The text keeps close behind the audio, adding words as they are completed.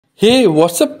Hey,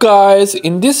 what's up guys?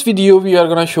 In this video we are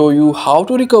gonna show you how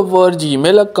to recover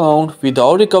Gmail account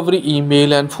without recovery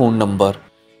email and phone number.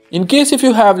 In case if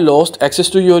you have lost access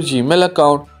to your Gmail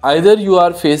account, either you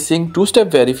are facing two-step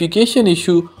verification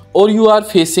issue or you are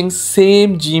facing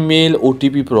same Gmail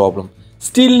OTP problem.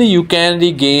 Still you can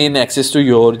regain access to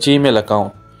your Gmail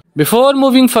account. Before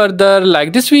moving further,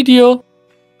 like this video,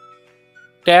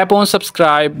 tap on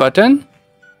subscribe button.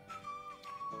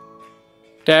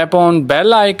 Tap on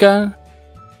bell icon,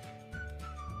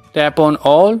 tap on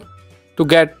all to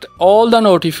get all the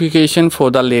notification for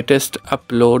the latest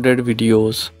uploaded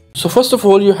videos. So first of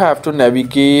all you have to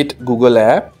navigate Google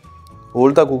app,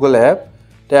 hold the Google app,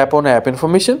 tap on app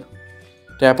information,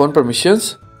 tap on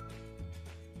permissions,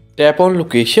 tap on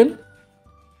location,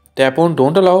 tap on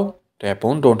don't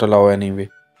allow anyway.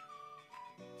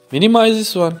 Minimize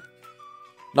this one.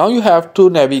 Now you have to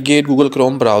navigate Google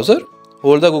Chrome browser.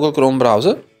 Hold the Google Chrome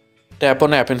browser, tap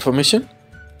on app information,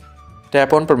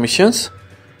 tap on permissions,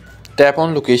 tap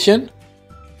on location,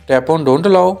 tap on don't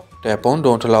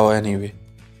allow anyway.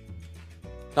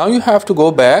 Now you have to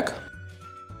go back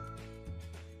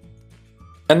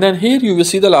and then here you will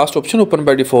see the last option open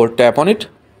by default, tap on it.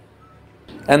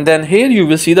 And then here you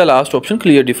will see the last option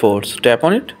clear defaults, tap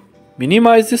on it,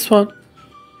 minimize this one.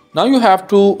 Now you have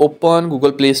to open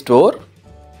Google Play Store.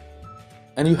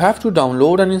 And you have to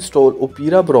download and install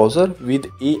Opera browser with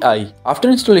AI. After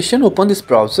installation, open this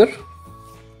browser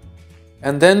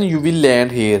and then you will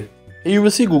land here. Here you will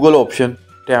see Google option.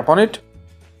 Tap on it.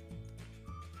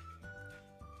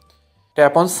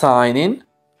 Tap on sign in.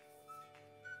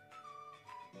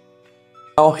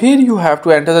 Now here you have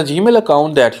to enter the Gmail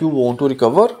account that you want to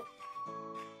recover.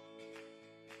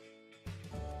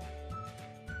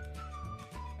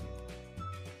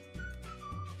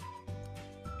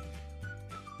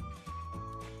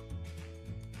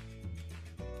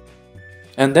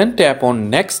 And then tap on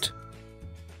next.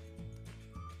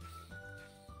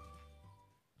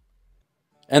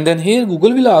 And then here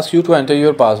Google will ask you to enter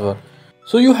your password.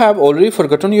 So you have already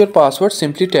forgotten your password,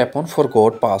 simply tap on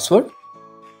forgot password.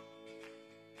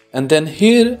 And then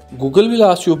here Google will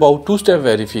ask you about two-step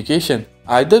verification.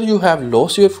 Either you have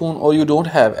lost your phone or you don't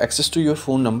have access to your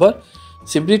phone number,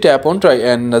 simply tap on try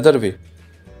another way.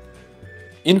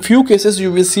 In few cases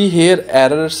you will see here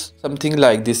errors something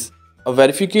like this. A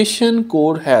verification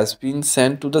code has been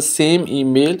sent to the same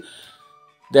email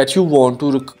that you want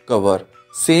to recover.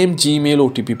 Same Gmail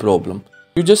OTP problem.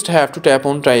 You just have to tap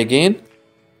on try again.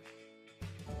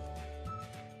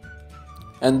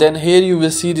 And then here you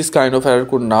will see this kind of error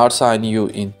could not sign you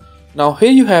in. Now here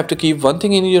you have to keep one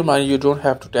thing in your mind, you don't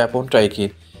have to tap on try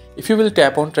again. If you will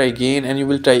tap on try again and you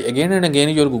will try again and again,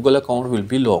 your Google account will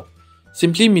be locked.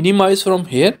 Simply minimize from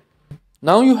here.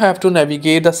 Now you have to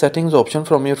navigate the settings option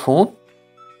from your phone.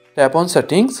 Tap on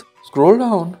settings, scroll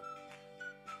down,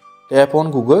 tap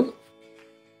on Google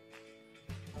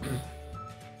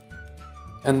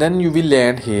and then you will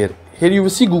land here. Here you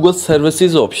will see Google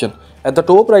services option. At the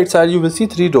top right side you will see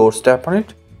three dots, tap on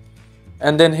it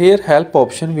and then here help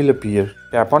option will appear.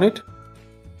 Tap on it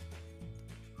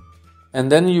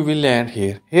and then you will land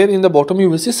here. Here in the bottom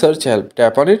you will see search help,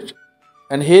 tap on it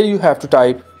and here you have to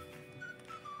type.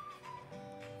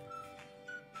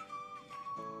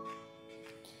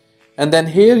 And then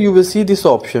here you will see this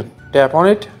option, tap on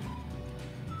it,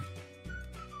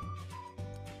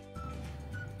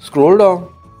 scroll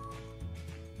down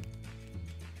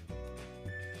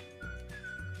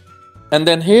and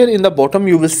then here in the bottom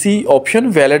you will see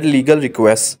option valid legal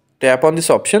requests, tap on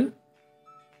this option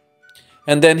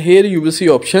and then here you will see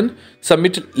option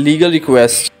submit legal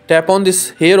request, tap on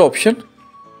this here option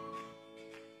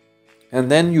and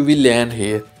then you will land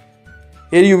here.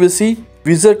 Here you will see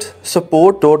visit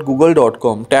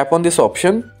support.google.com, tap on this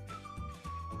option.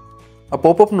 A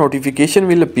pop-up notification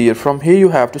will appear. From here you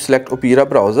have to select Opera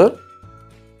browser.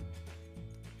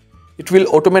 It will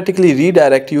automatically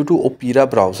redirect you to Opera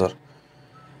browser.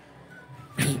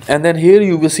 And then here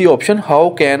you will see option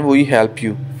how can we help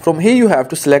you. From here you have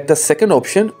to select the second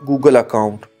option Google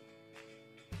account.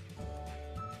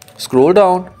 Scroll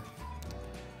down.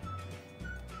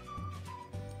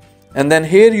 And then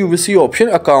here you will see option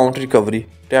account recovery,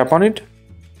 tap on it.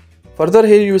 Further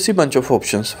here you will see bunch of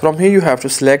options. From here you have to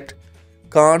select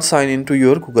can't sign into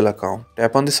your Google account,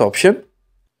 tap on this option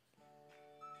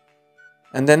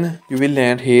and then you will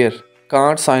land here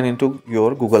can't sign into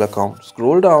your Google account.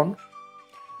 Scroll down.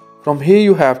 From here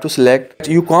you have to select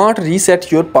you can't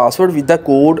reset your password with the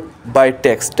code by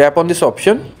text, tap on this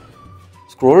option.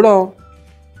 Scroll down.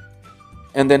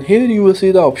 And then here you will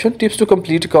see the option tips to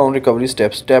complete account recovery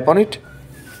steps, tap on it.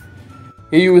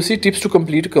 Here you will see tips to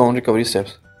complete account recovery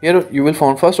steps. Here you will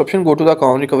find first option, go to the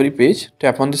account recovery page,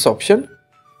 tap on this option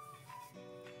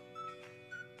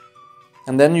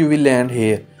and then you will land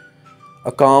here,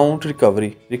 account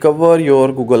recovery, recover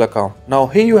your Google account. Now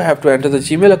here you have to enter the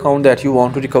Gmail account that you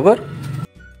want to recover.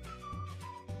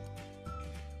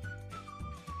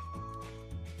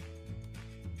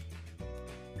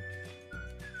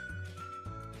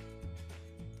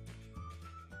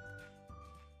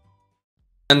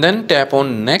 And then tap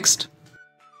on next.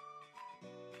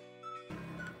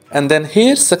 And then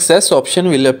here success option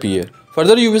will appear.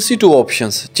 Further you will see two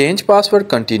options, change password,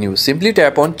 continue. Simply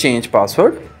tap on change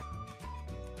password.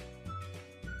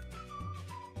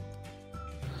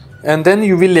 And then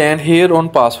you will land here on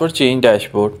password change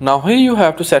dashboard. Now here you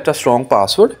have to set a strong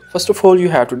password. First of all you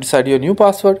have to decide your new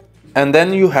password. And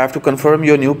then you have to confirm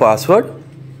your new password.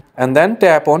 And then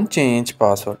tap on change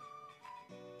password.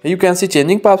 You can see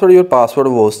changing password, your password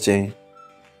was changed.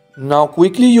 Now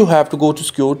quickly you have to go to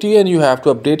security and you have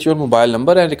to update your mobile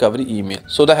number and recovery email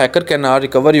so the hacker cannot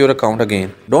recover your account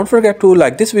again. Don't forget to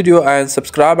like this video and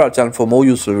subscribe our channel for more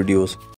useful videos.